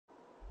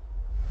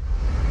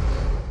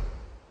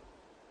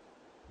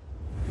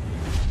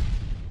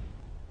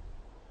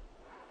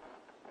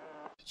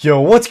Yo,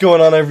 what's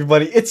going on,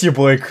 everybody? It's your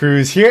boy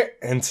Cruz here,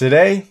 and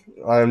today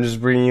I'm just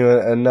bringing you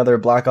another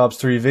Black Ops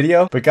 3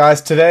 video. But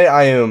guys, today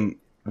I am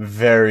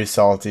very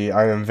salty.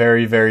 I am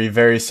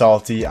very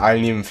salty. I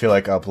didn't even feel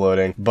like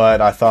uploading,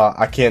 but I thought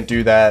I can't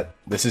do that.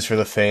 This is for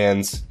the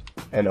fans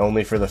and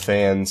only for the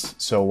fans,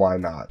 so why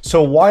not?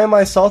 So why am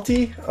I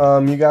salty?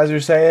 You guys are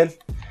saying?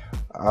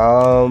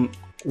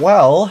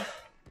 Well,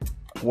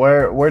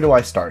 where do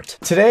I start?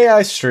 Today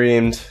I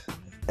streamed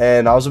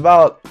and I was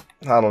about,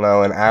 I don't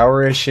know, an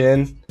hour-ish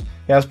in.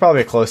 Yeah, it's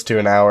probably close to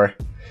an hour.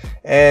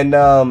 And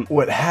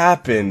what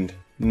happened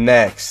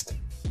next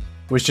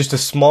was just a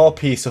small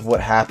piece of what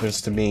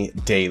happens to me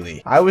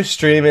daily. I was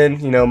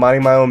streaming, you know,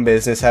 minding my own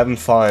business, having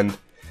fun,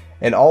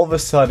 and all of a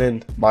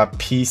sudden, my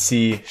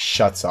PC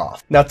shuts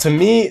off. Now, to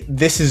me,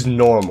 this is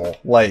normal.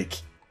 Like,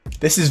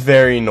 this is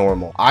very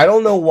normal. I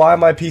don't know why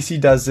my PC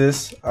does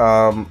this.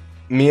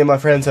 Me and my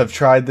friends have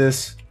tried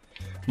this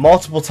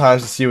multiple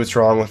times to see what's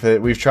wrong with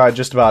it. We've tried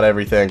just about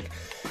everything,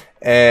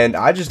 and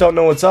I just don't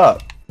know what's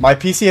up. My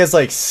PC has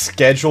like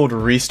scheduled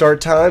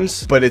restart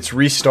times, but it's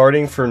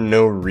restarting for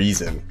no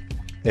reason,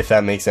 if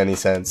that makes any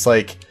sense.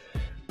 Like,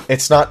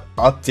 it's not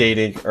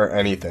updating or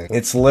anything.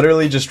 It's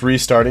literally just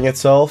restarting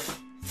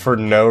itself for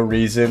no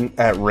reason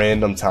at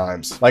random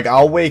times. Like,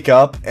 I'll wake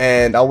up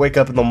in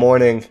the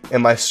morning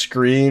and my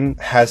screen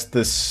has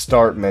the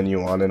start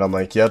menu on it. I'm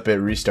like, yep, it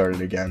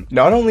restarted again.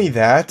 Not only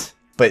that,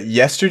 but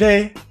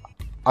yesterday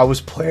I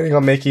was planning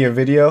on making a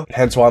video,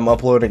 hence why I'm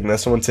uploading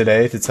this one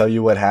today to tell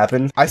you what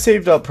happened. I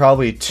saved up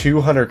probably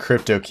 200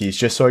 crypto keys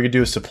just so I could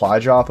do a supply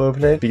drop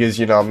opening because,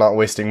 you know, I'm not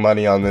wasting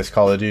money on this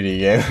Call of Duty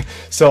game.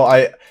 So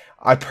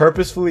I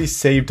purposefully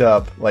saved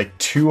up like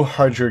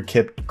 200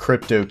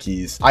 crypto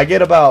keys. I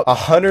get about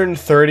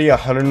 130,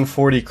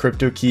 140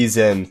 crypto keys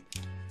in.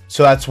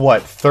 So that's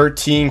what,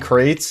 13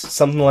 crates?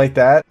 Something like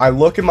that. I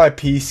look at my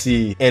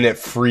PC and it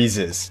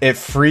freezes. It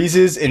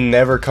freezes and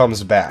never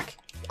comes back.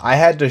 I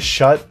had to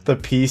shut the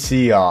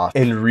PC off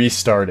and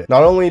restart it.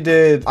 Not only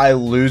did I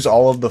lose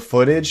all of the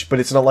footage, but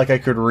it's not like I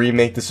could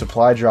remake the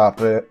supply drop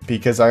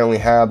because I only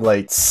had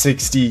like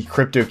 60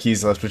 crypto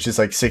keys left, which is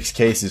like 6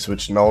 cases,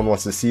 which no one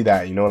wants to see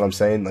that. You know what I'm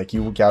saying? Like,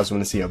 you guys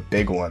want to see a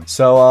big one.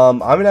 So I'm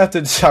gonna have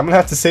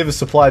to save a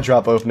supply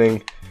drop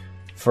opening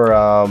for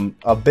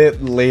a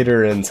bit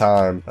later in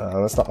time.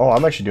 Oh,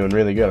 I'm actually doing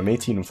really good. I'm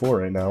 18-4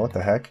 right now. What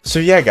the heck? So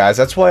yeah, guys,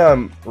 that's why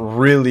I'm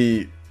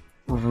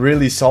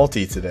really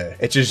salty today.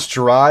 It just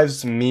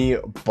drives me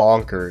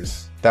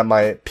bonkers that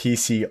my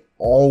PC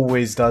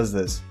always does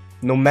this.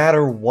 No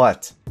matter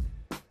what,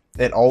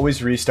 it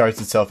always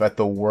restarts itself at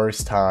the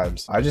worst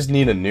times. I just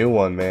need a new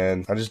one,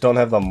 man. I just don't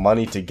have the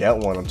money to get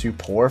one. I'm too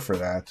poor for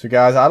that. So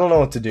guys, I don't know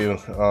what to do.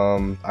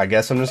 I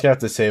guess I'm just gonna have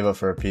to save up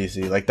for a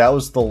PC. Like, that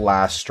was the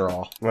last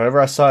straw. Whenever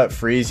I saw it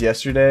freeze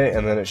yesterday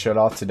and then it shut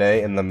off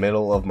today in the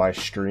middle of my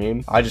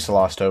stream, I just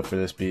lost hope for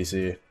this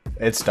PC.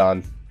 It's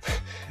done.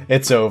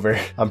 It's over.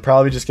 I'm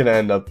probably just gonna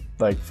end up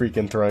like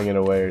freaking throwing it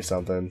away or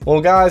something.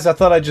 Well, guys, I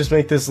thought I'd just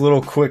make this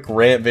little quick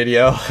rant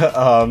video.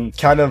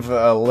 Kind of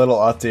a little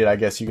update, I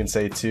guess you can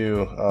say,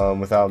 too,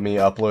 without me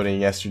uploading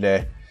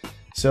yesterday.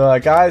 So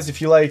guys,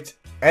 if you liked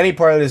any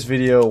part of this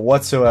video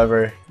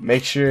whatsoever,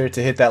 make sure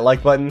to hit that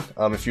like button.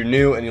 If you're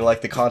new and you like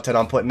the content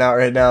I'm putting out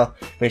right now,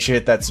 make sure to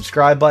hit that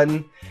subscribe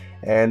button.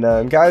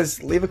 And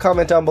guys, leave a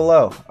comment down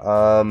below.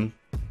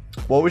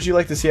 What would you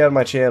like to see out of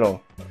my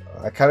channel?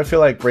 I kind of feel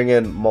like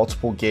bringing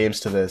multiple games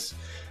to this,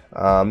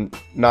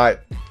 not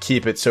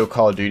keep it so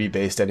Call of Duty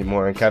based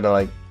anymore and kind of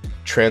like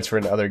transfer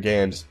into other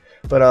games.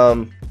 But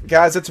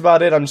guys, that's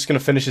about it. I'm just gonna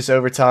finish this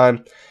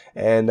overtime,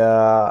 and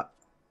I'll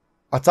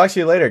talk to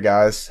you later,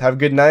 guys. Have a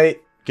good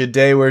night, good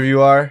day wherever you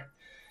are.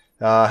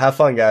 Have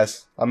fun,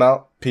 guys. I'm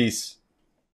out. Peace.